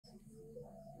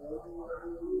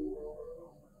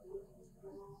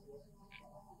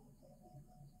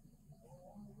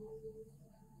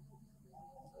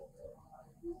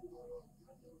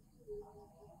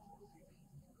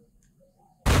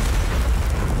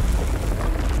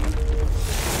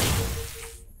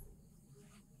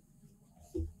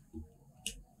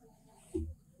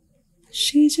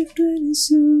시작 되는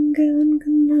순간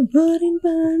끝나버린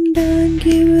판단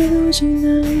기회로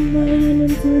지난 말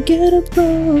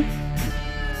unforgettable.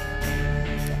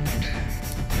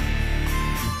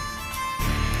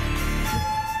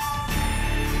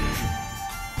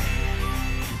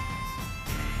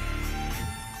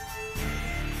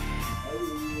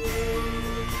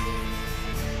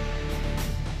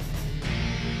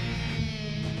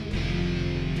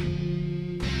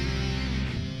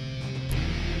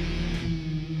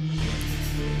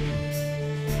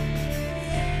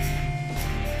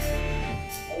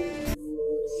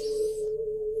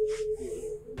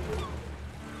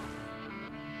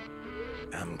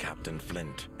 I'm Captain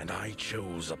Flint, and I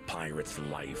chose a pirate's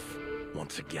life.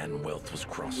 Once again, wealth was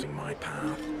crossing my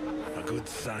path. A good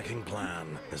sacking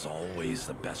plan is always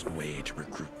the best way to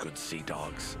recruit good sea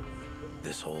dogs.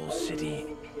 This whole city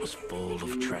was full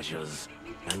of treasures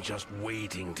and just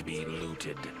waiting to be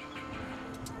looted.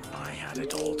 I had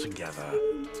it all together,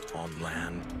 on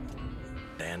land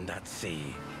and at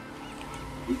sea.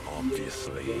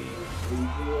 Obviously,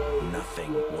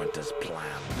 nothing went as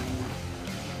planned.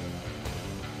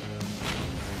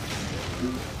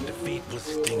 Defeat was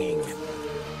stinging.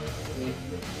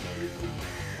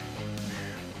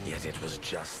 Yet it was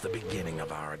just the beginning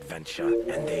of our adventure,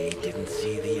 and they didn't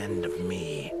see the end of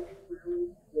me.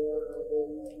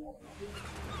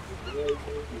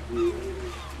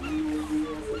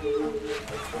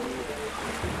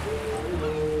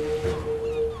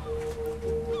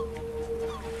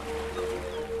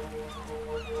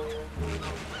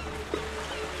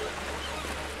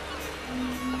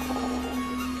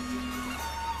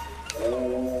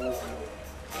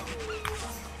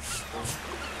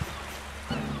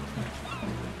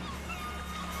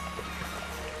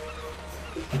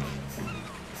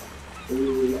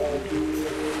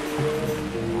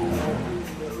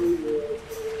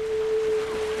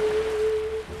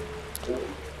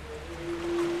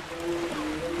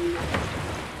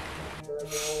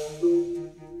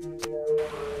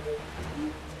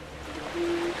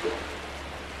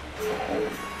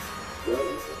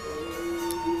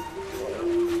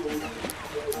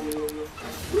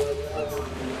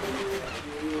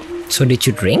 So did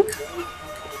you drink?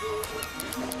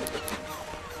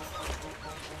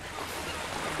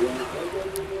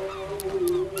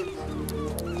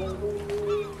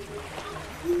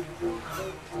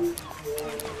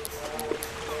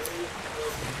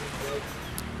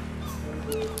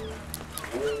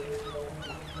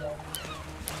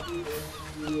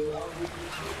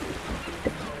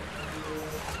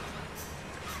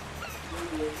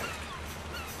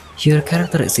 Your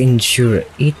character is injured.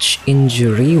 Each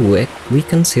injury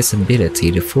weakens his ability.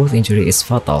 The fourth injury is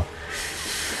fatal.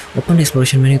 Open the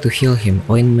exploration menu to heal him.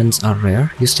 Ointments are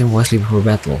rare. Use them wisely before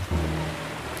battle.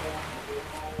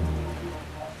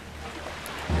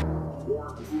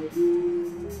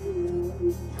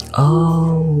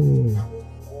 Oh,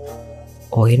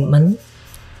 ointment.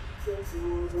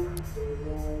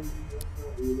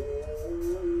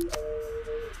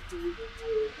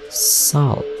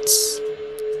 Salts.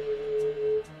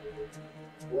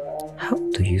 How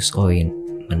to use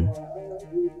ointment?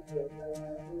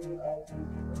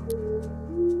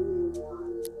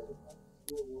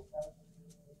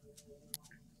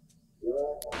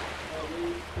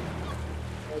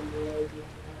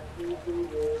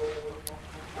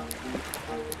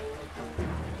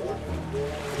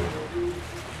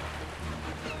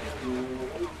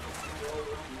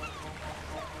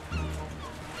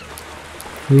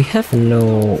 We have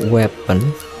no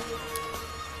weapon,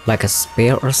 like a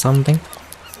spear or something.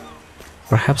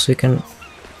 Perhaps we can,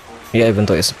 yeah, even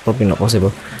though it's probably not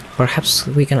possible, perhaps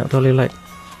we can actually like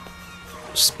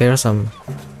spare some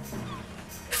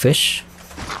fish.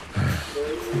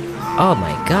 Oh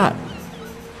my god.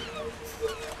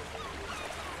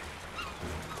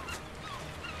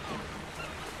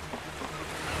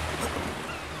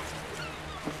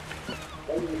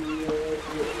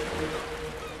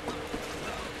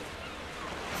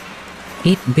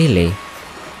 Eat Billy.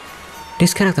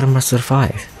 This character must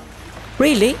survive.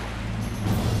 Really?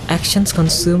 Actions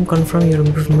consume confirm your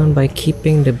improvement by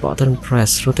keeping the button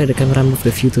pressed. Rotate the camera, move the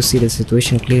view to see the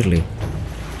situation clearly.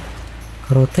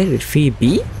 Rotate with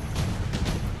VB?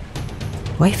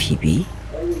 Why VB?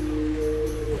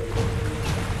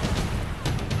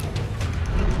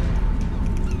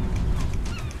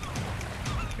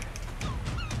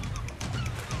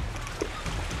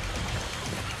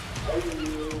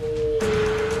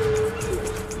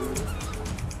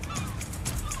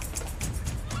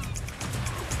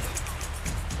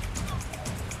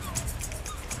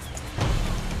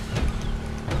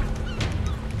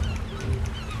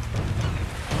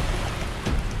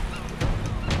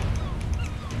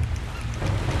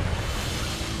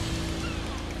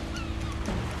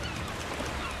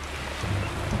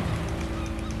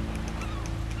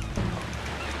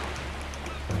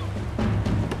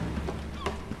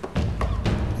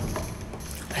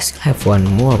 have one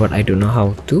more, but I don't know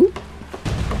how to.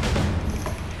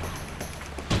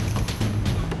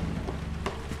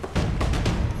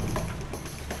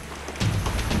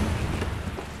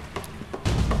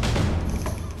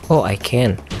 Oh, I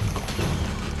can.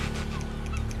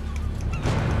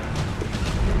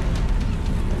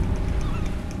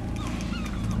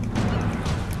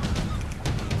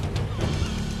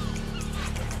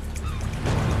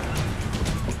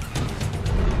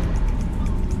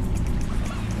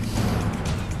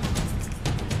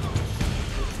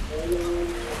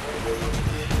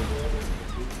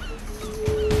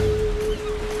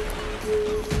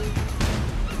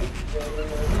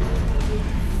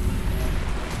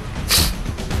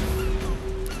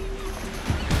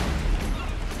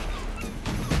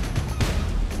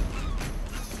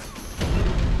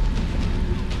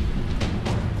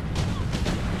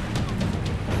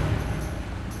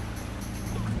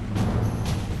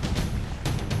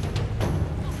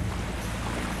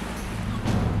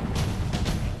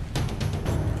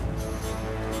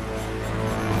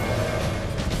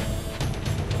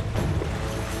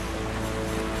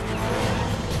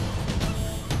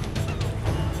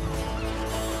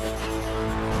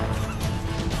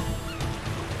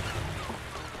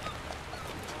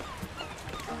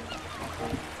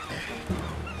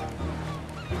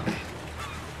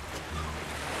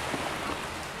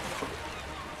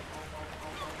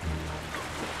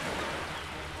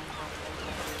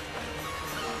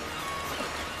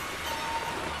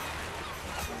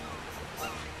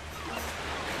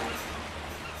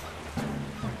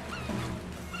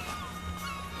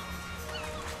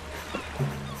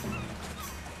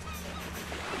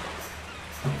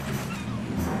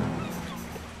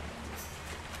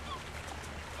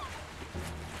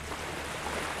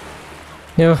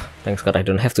 Yeah, thanks God I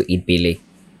don't have to eat Billy.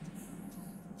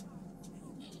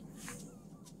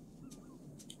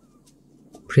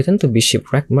 Pretend to be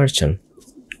shipwreck merchant.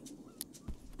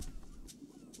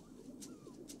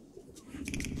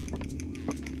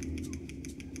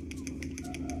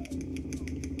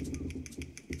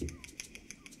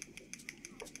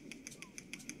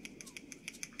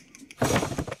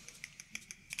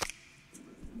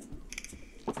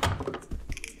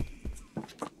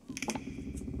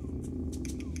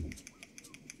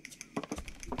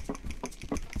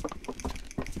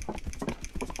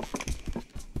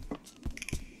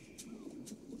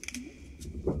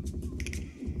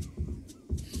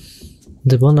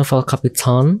 The Bonneval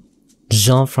Capitaine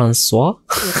Jean-Francois.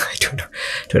 I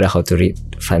don't know how to read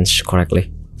French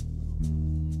correctly.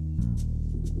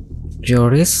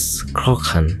 Joris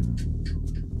Crocan.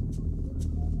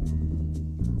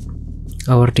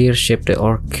 Our dear ship, the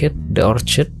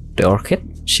orchid.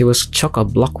 She was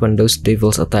chock-a-block when those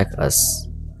devils attacked us.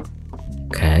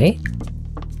 Okay.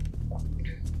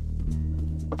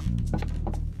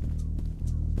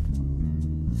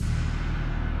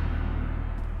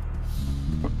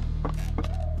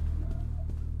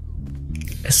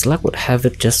 As luck would have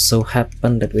it, just so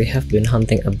happened that we have been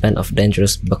hunting a band of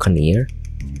dangerous buccaneer,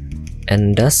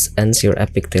 and thus ends your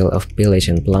epic tale of pillage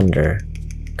and plunder,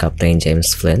 Captain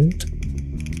James Flint.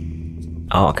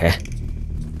 Oh, okay.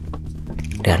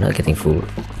 They are not getting food.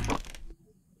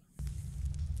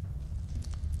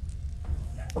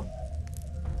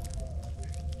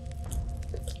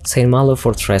 Saint Malo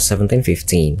Fortress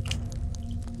 1715.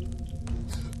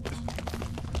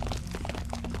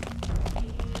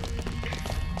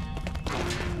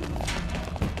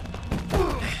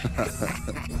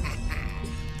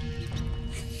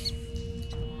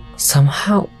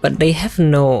 Somehow, but they have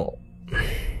no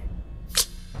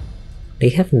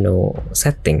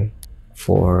setting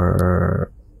for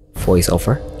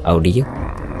voiceover audio.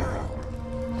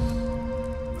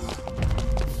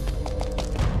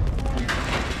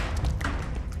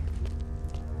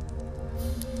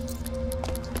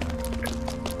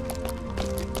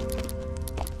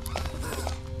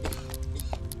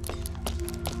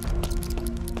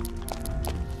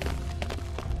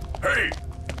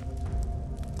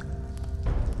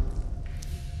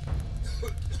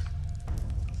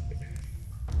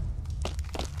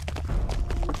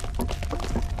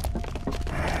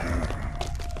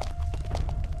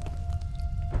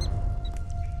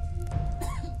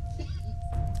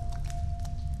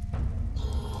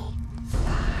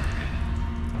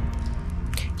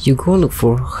 You go look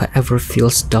for whoever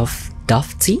feels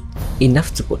dafty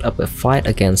enough to put up a fight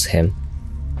against him.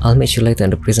 I'll meet you later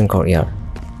in the prison courtyard.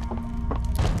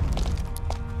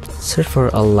 Search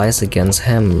for allies against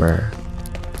Hammer.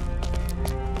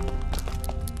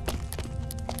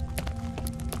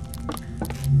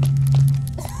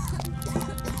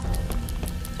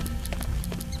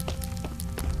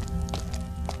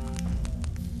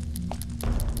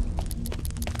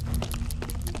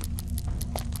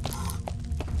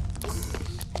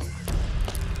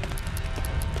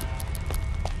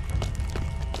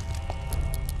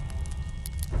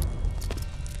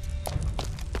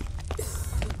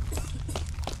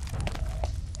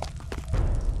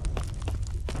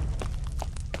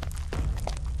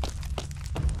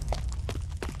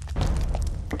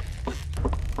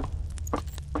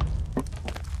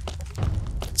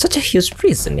 such a huge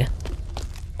prison, yeah?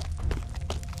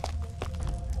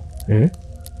 Hmm?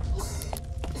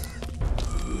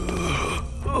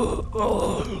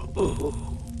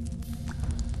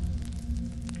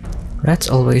 Rats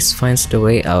always finds the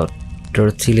way out,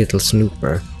 dirty little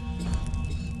snooper.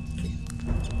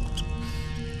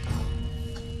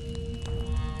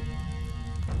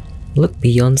 Look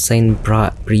beyond Saint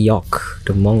Brioc,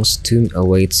 the monk's tomb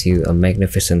awaits you, a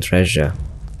magnificent treasure.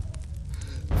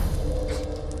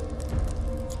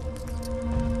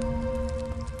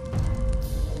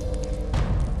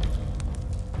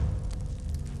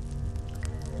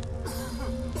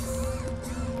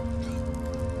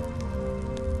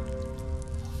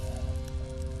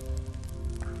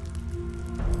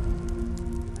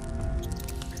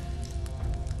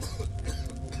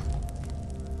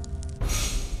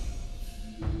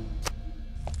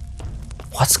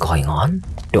 What's going on?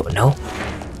 Don't know.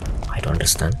 I don't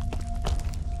understand.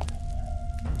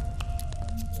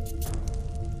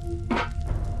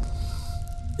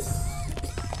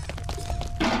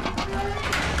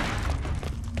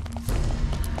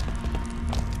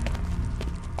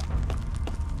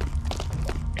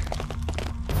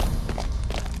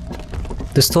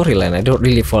 The storyline, I don't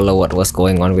really follow what was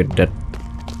going on with that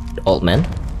old man.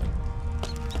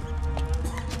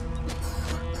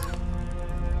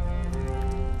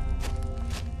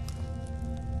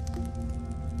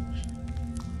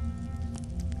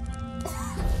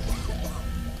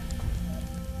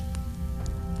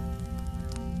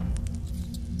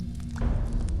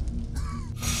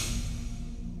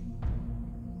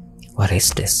 What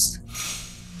is this?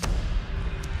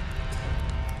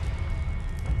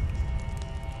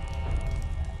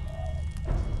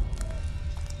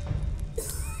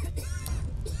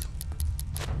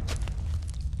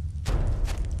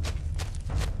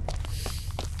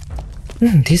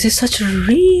 This is such a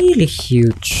really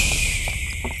huge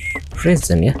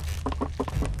prison, yeah?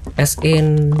 As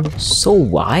in, so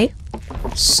wide,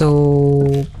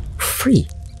 so free.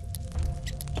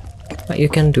 Like you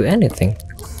can do anything.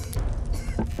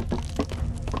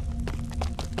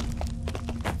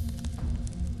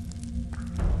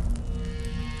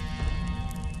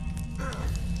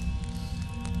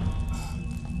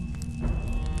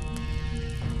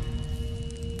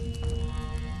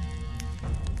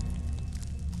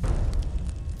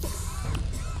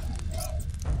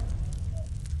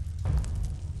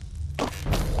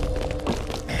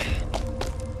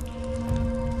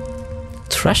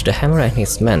 Thrash the hammer and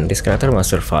his men, this character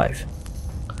must survive.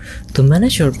 To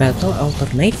manage your battle,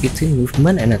 alternate between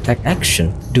movement and attack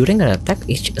action. During an attack,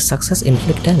 each success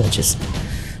inflicts damages.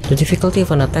 The difficulty of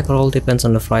an attack roll depends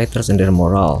on the fighters and their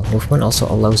morale. Movement also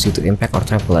allows you to impact or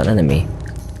trample an enemy.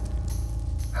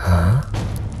 Huh?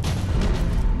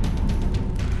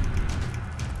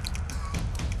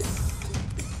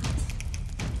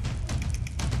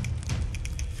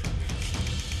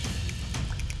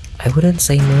 I wouldn't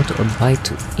say no to a bite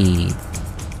to eat.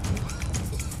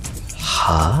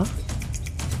 Huh?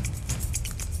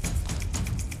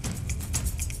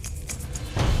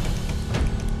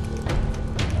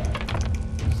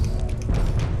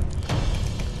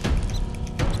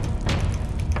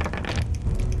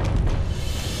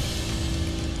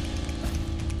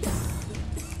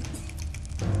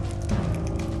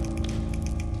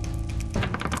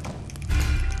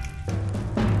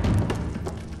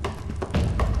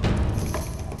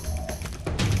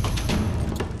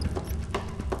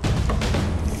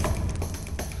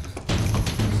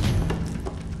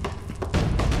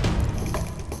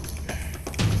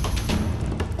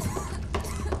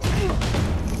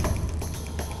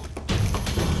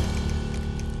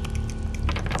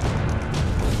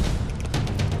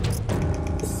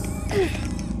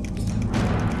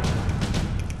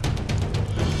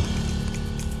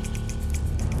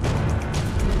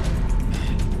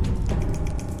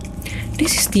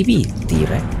 This is TBT,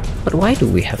 right? But why do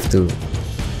we have to?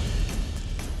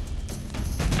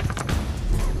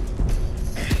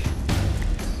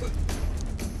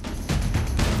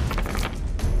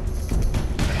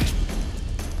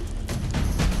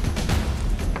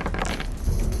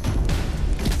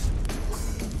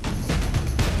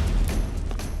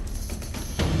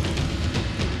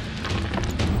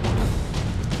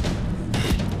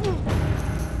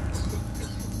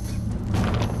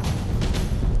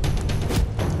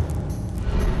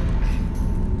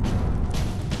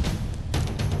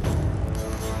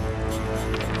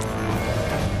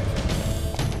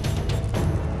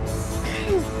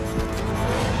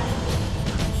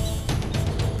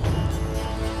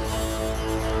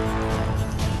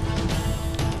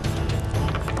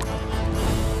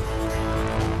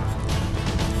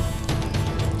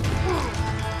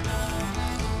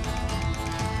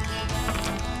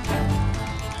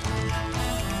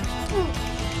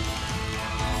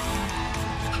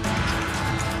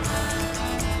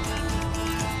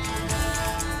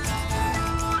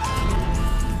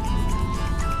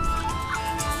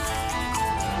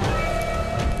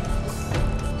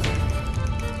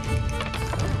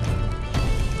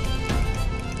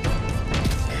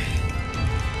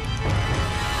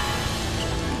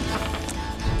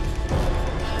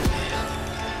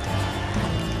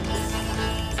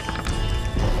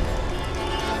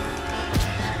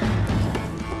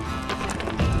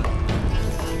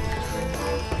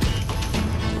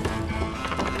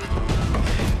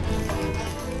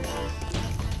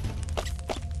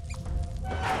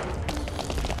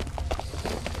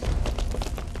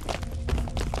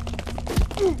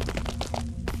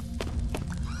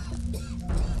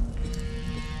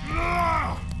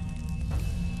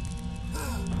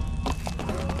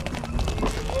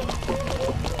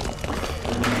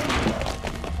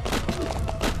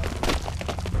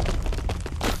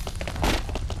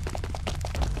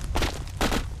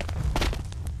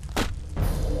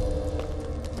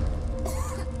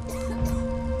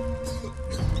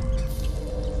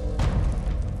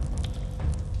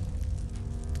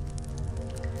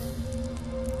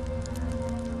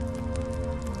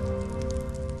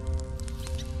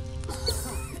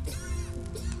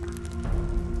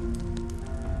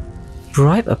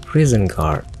 Bribe a prison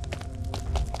guard.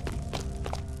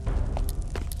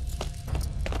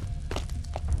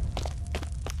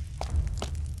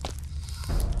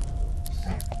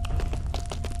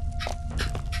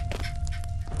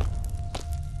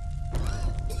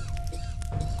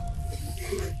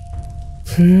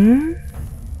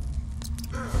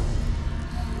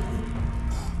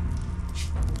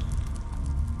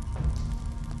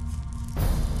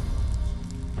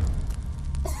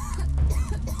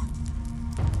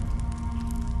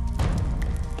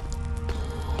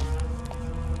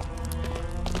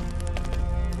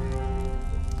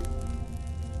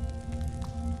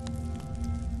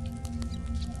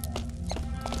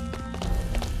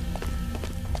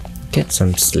 Get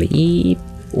some sleep.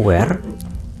 Where?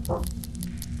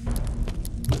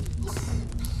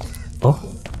 Oh.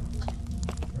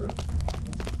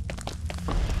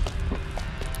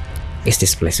 Is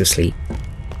this place to sleep?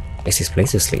 Is this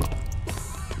place to sleep?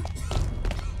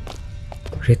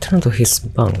 Return to his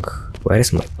bunk. Where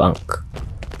is my bunk?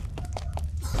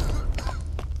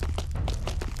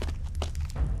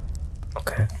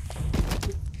 Okay.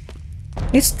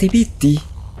 It's TBT.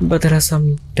 But there are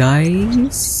some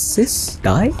dices?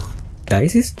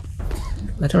 Dices?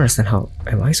 I don't understand how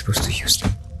am I supposed to use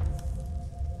them?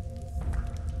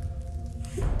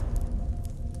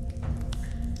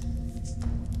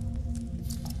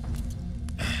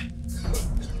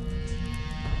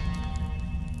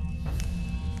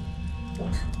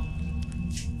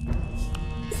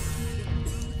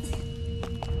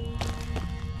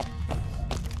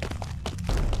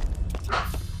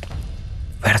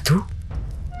 Where to?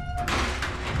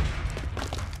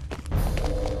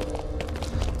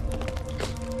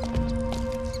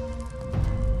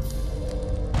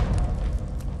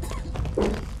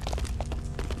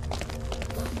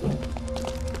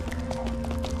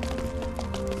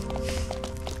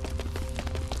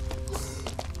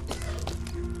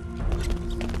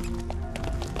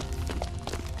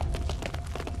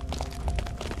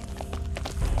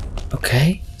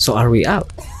 Okay, so are we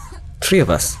out? 3 of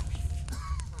us.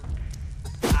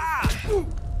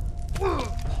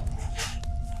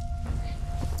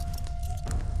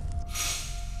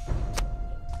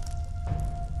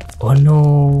 Oh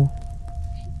no.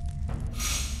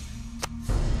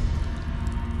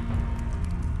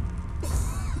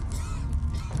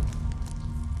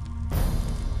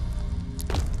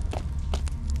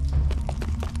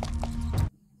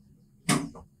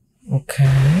 Okay.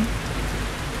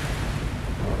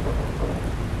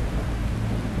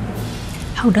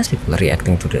 How does people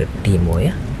reacting to the demo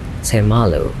ya? Saya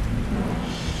malu.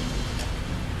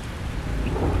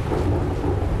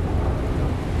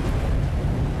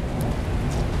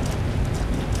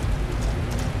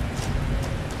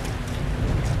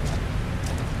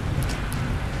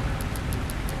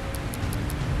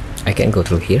 I can go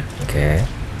through here. Okay.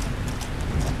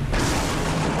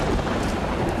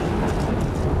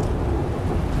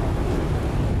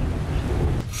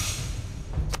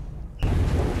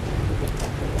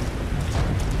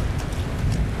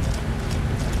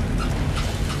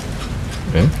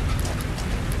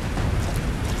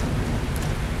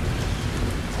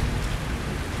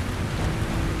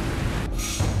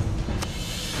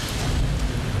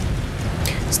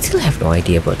 Still have no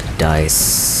idea about the dice.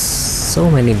 So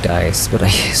many dice, but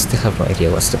I still have no idea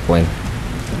what's the point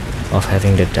of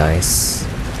having the dice.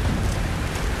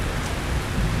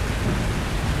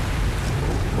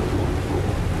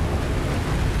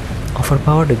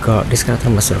 Overpower the guard. This character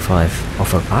must survive.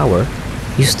 Overpower?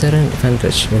 Use terrain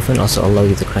advantage. Movement also allow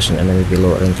you to crush an enemy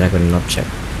below or interact with an object.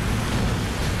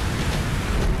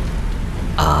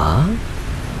 Ah?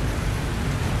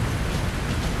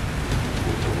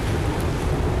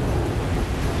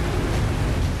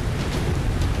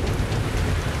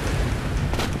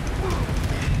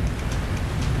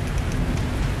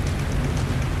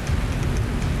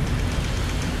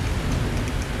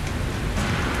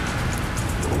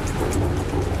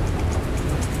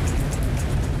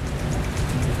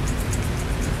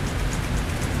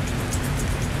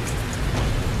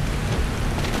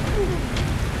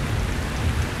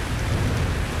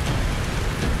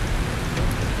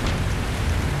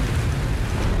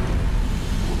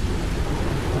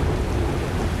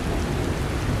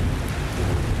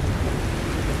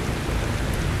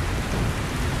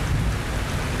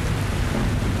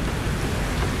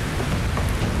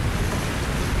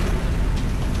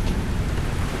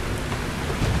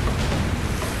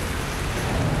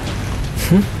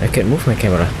 I can move my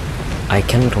camera. I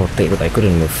can rotate, but I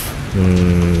couldn't move.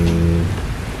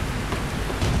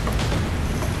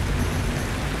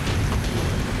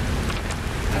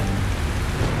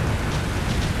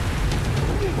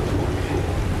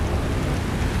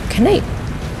 Can I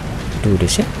do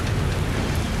this? Yeah.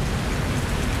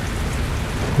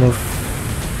 Move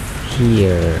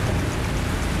here.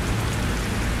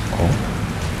 Oh.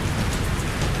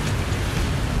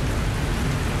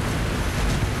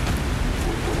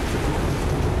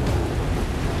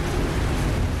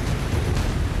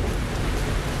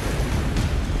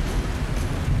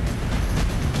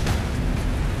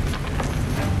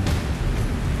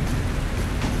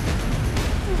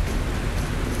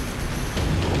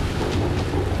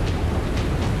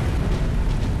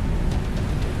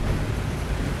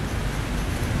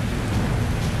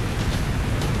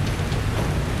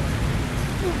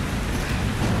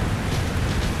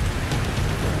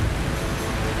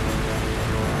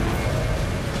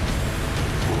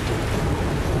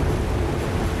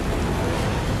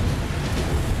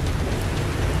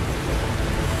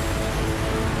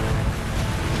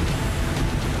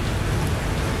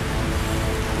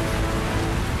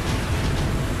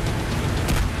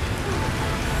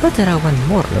 But there are one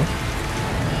more, no?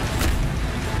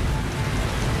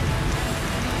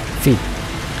 V.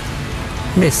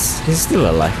 This is still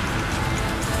alive.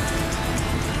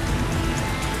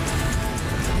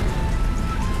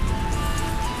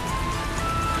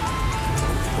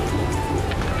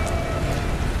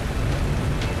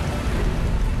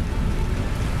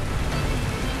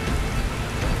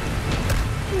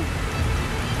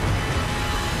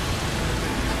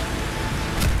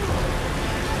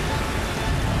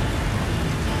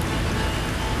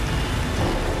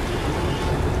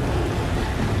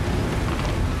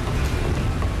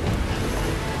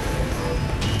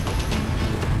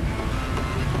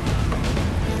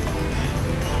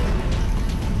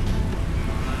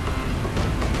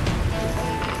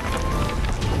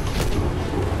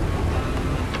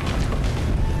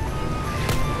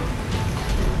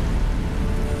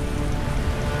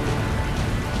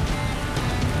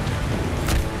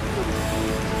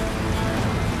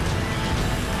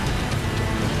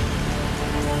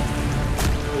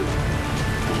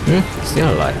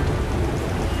 Still alive.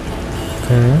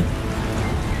 Okay.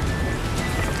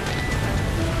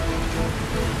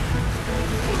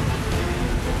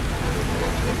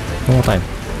 One more time.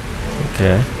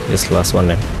 Okay, this last one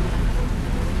then.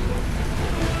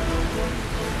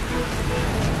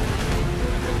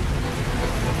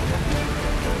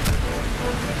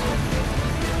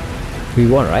 We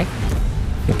won, right?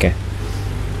 Okay.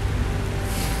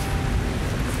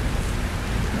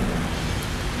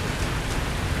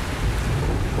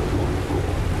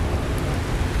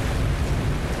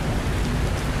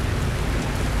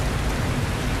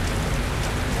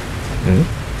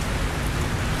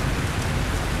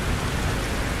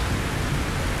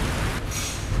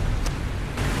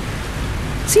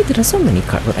 See, there are so many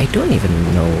cards, but I don't even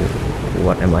know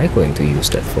what am I going to use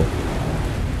that for.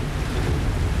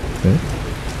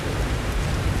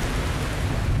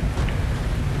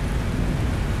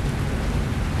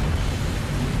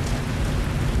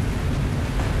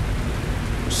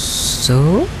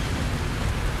 So,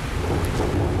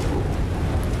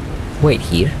 wait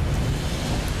here.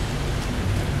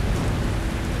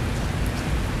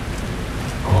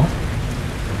 Oh,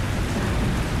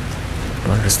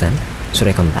 don't understand. Should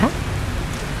I come back?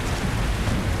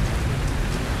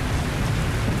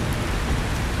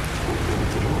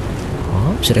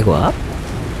 Oh, should I go up?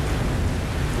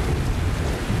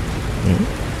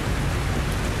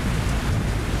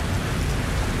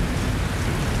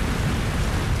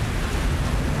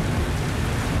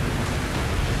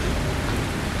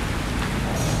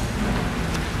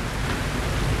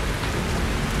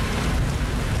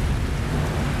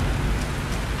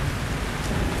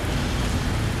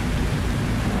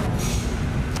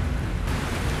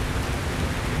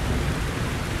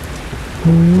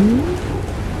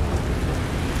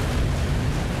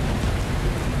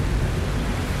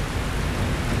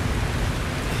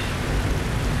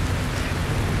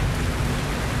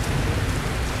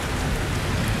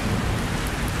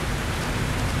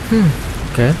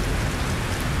 Okay.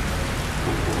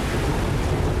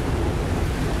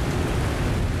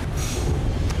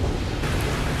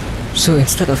 So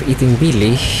instead of eating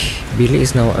Billy, Billy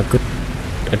is now a good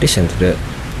addition to the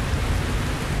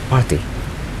party.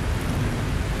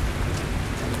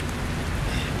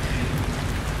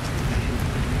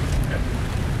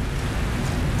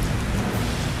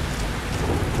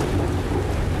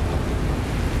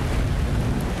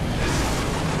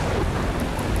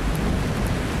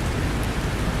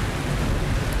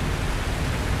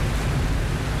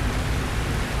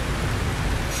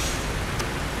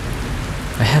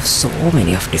 I have so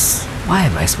many of this. Why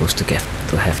am I supposed to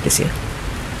have this here?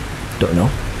 Don't know.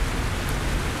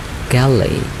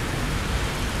 Galley.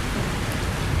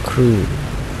 Crew.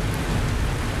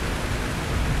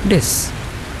 This.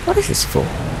 What is this for?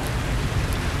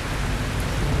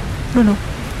 No, no.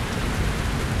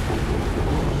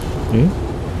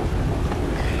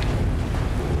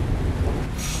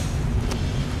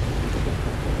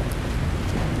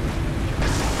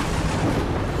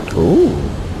 Ooh.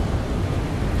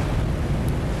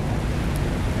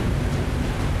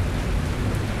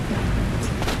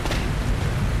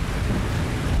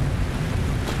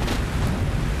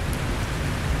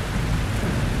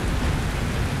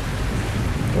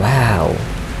 Wow.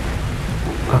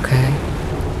 Okay.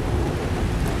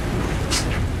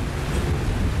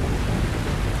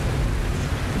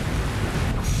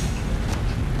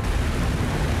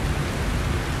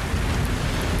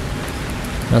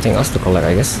 Nothing else to collect,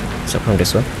 I guess, except from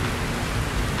this one.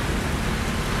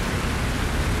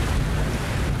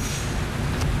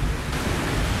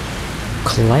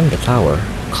 Climb the tower.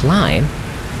 Climb?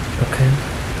 Okay.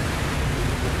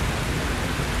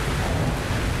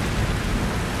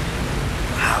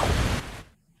 Wow.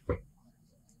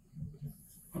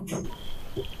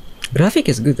 Graphic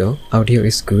is good though. Audio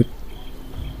is good.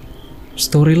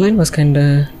 Storyline was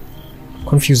kinda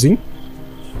confusing.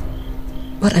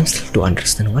 But I'm still to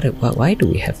understand why do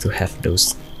we have to have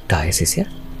those dices here?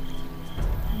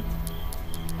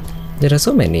 There are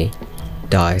so many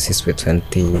dices with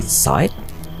 20 side,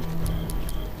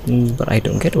 but I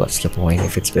don't get what's the point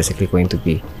if it's basically going to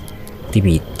be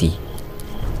TBT.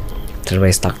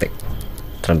 Turn-based tactic.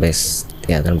 Turn-based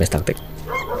tactic.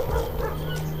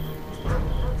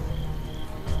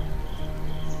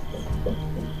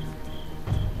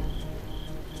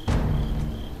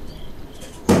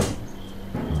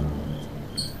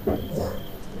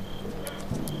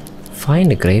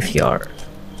 Find the graveyard.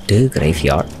 The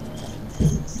graveyard.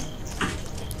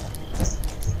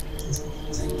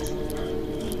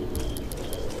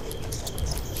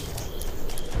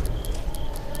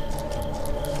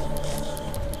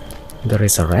 There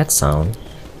is a red sound.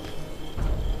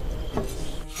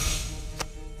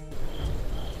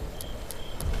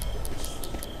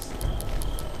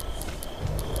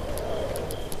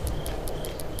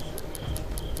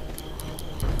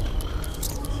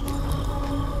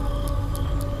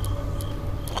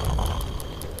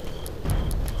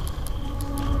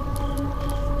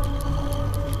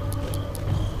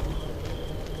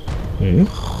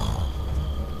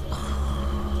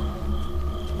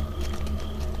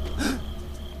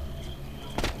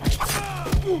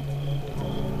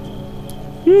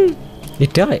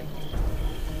 It died.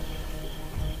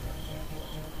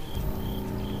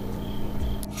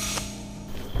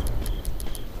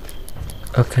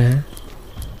 Okay.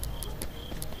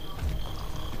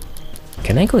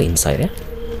 Can I go inside it?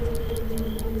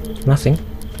 Nothing.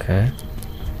 Okay.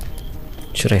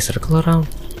 Should I circle around?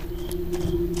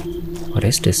 What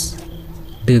is this?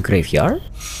 The graveyard?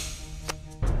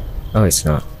 Oh, it's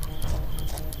not.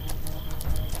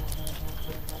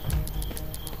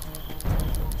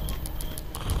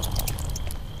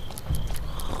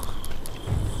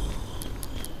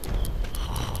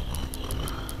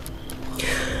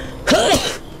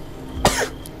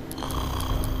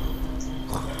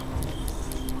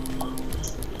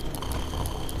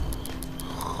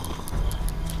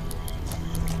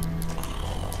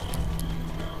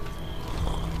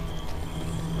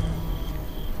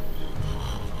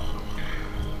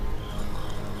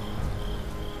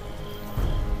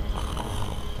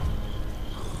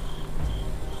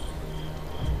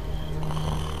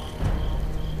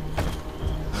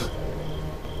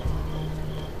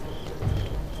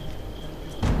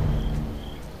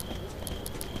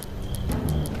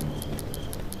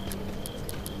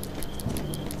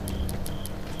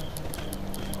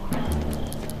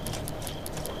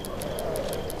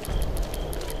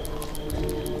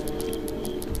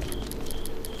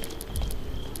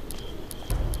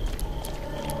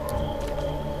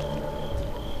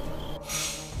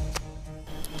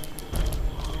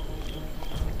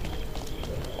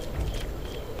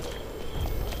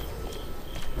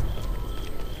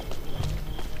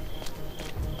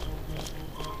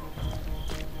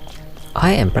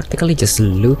 I am practically just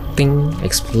looting,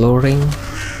 exploring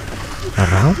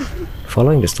around,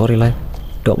 following the storyline.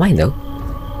 Don't mind though.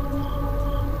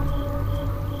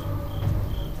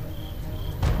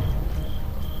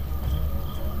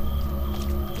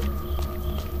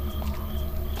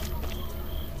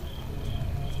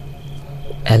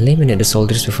 Eliminate the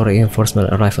soldiers before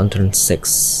reinforcements arrive on turn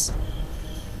 6.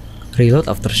 Reload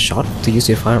after shot. To use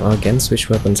your firearm again, switch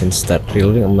weapons instead.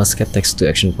 Reloading a musket takes 2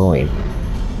 action points.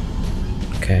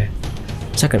 Okay.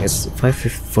 Second is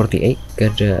 548.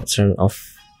 Get the turn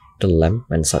off the lamp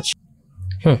and such.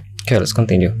 Okay, let's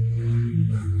continue.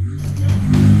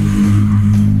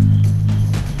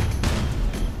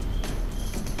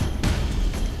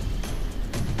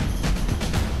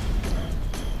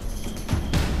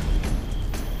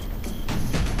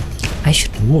 I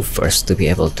should move first to be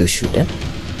able to shoot them.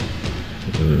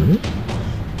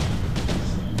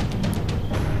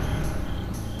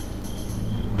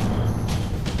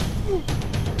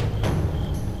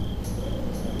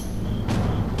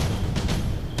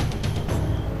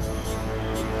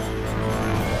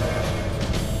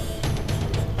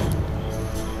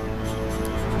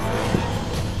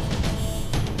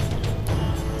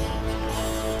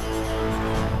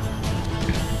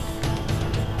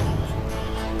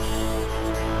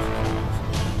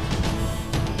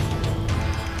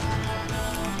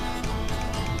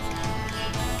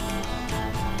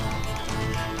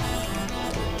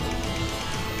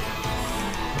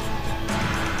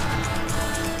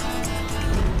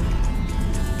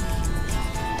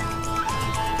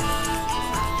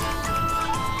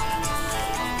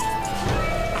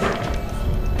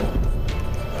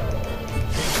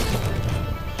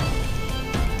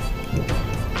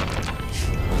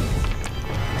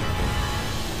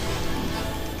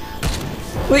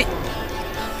 Wait.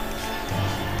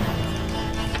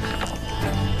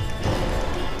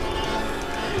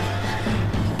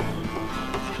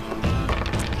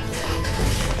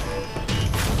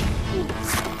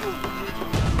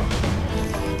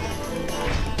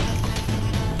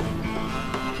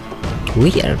 We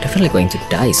are definitely going to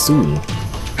die soon.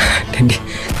 Then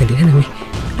the enemy.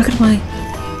 Look at my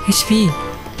HP.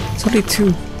 It's only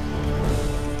 2.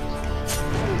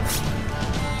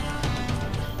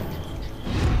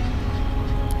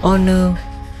 Oh no.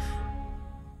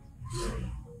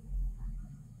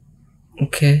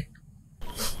 Okay.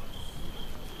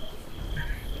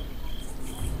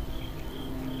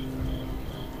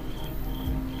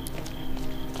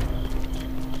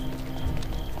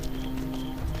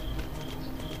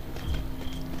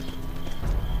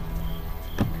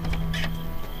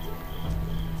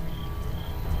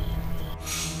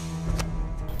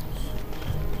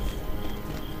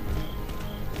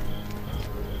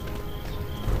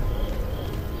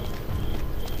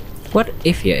 What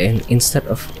if, yeah, and instead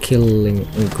of killing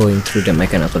and going through them, I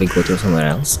can actually go to somewhere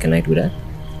else? Can I do that?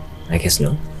 I guess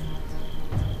no.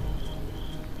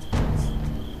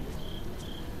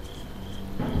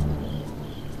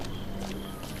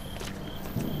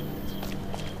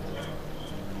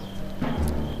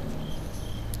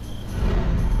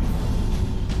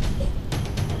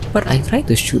 But I try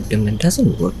to shoot them and it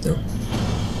doesn't work though.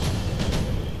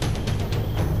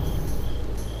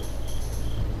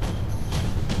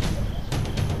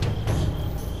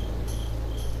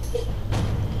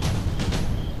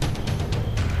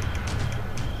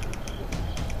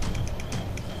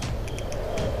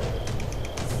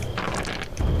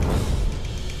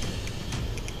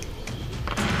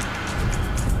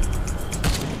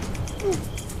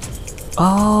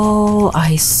 Oh,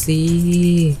 I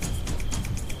see.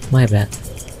 My bad.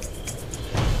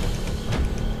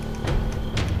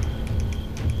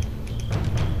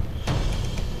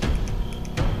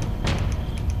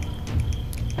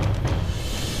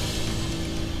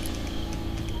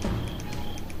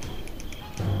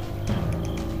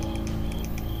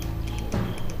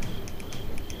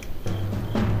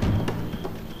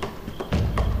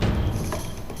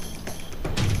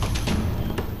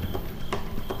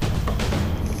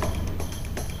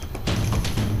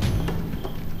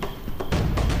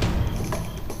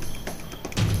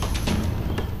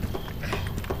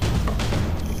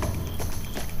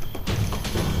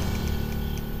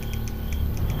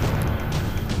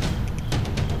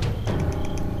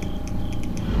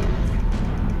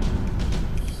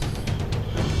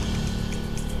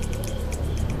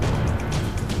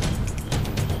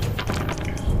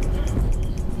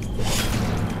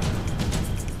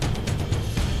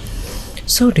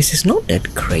 So this is not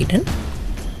that great then?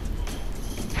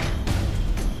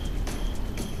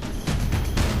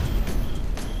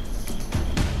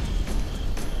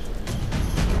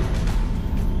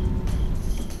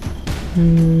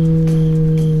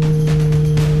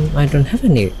 I don't have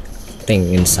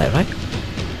anything inside, right?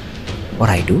 Or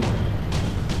I do?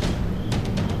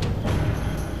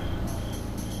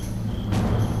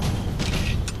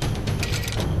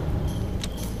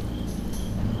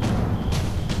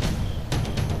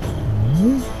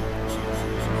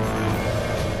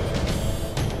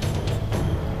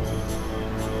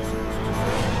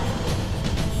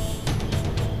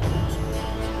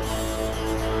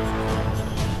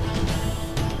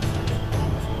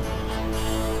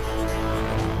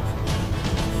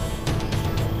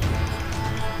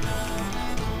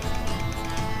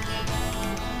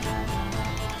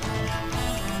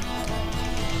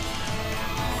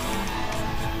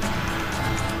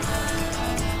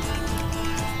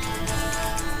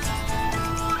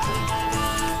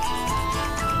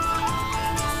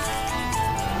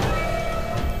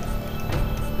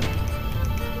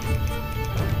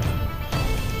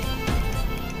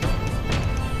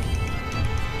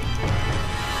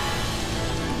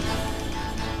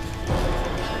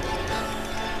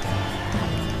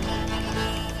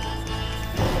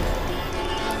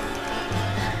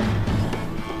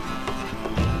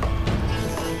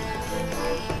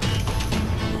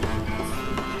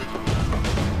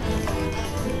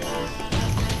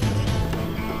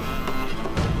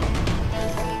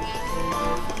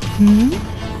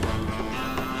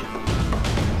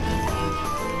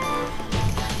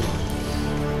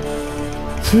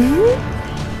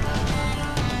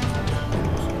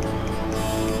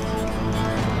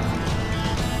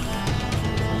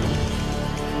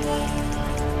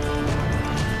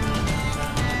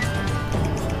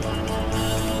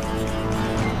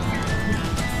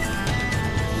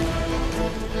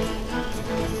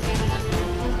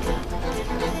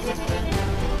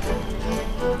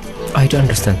 I don't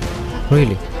understand.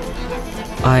 Really?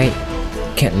 I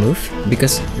can't move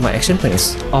because my action point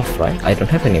is off, right? I don't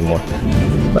have any more.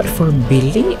 But for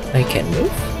Billy, I can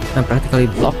move. I'm practically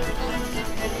blocked.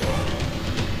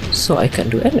 So I can't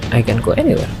do any. I can go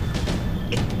anywhere.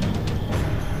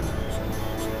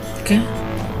 Okay.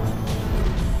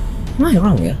 Am I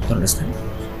wrong ya? Don't understand.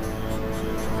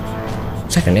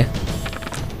 Second ya.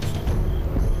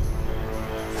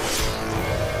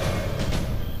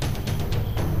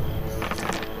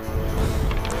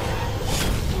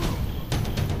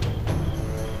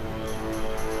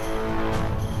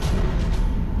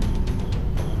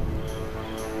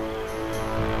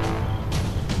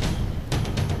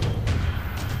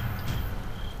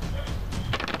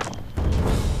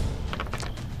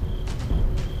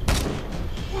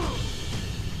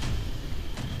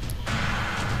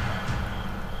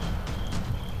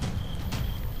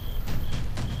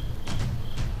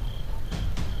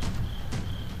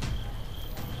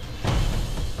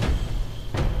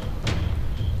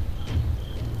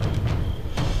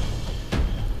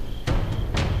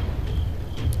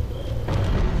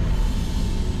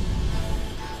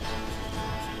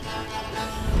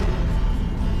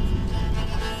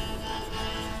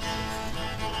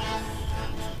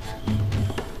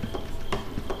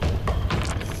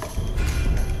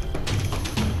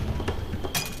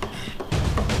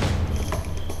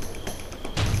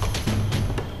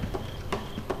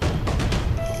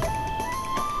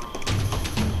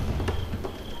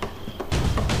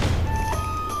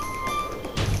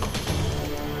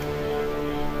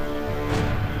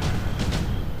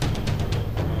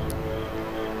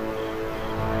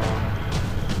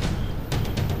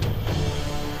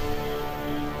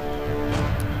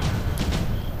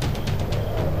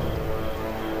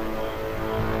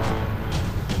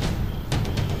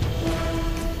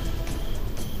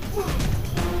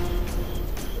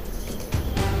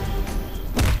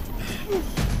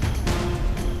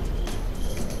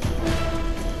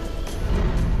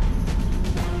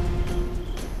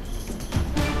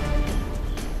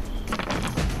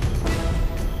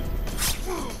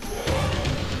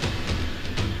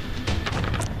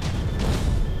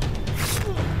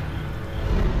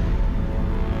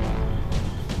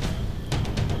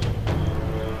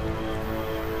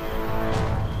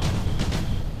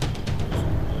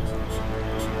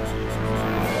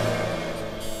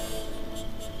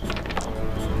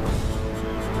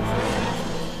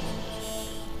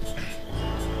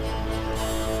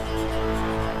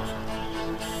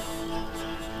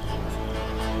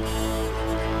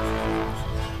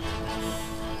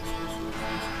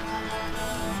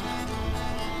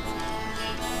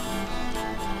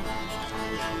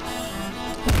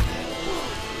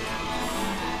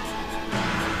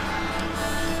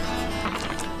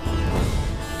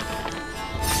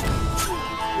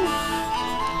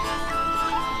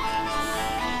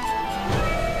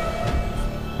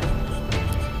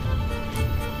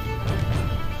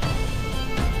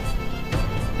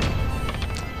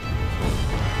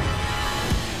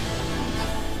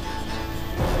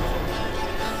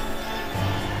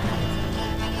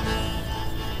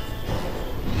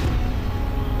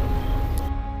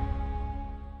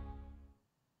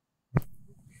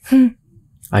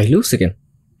 I lose again.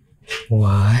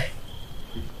 Why?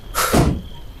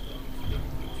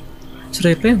 Should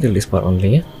I play until this part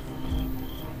only, yeah?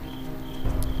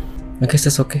 I guess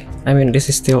that's okay. I mean, this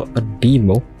is still a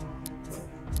demo,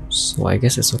 so I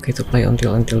guess it's okay to play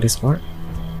until this part.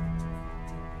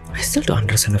 I still don't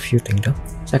understand a few things though.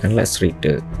 Second, let's read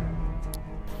the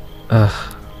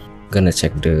gonna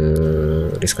check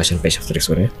the discussion page after this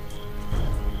one, yeah?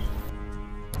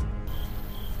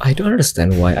 I don't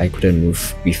understand why I couldn't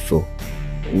move before.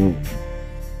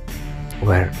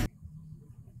 Where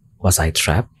was I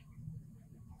trapped?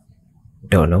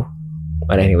 Don't know.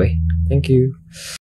 But anyway, thank you.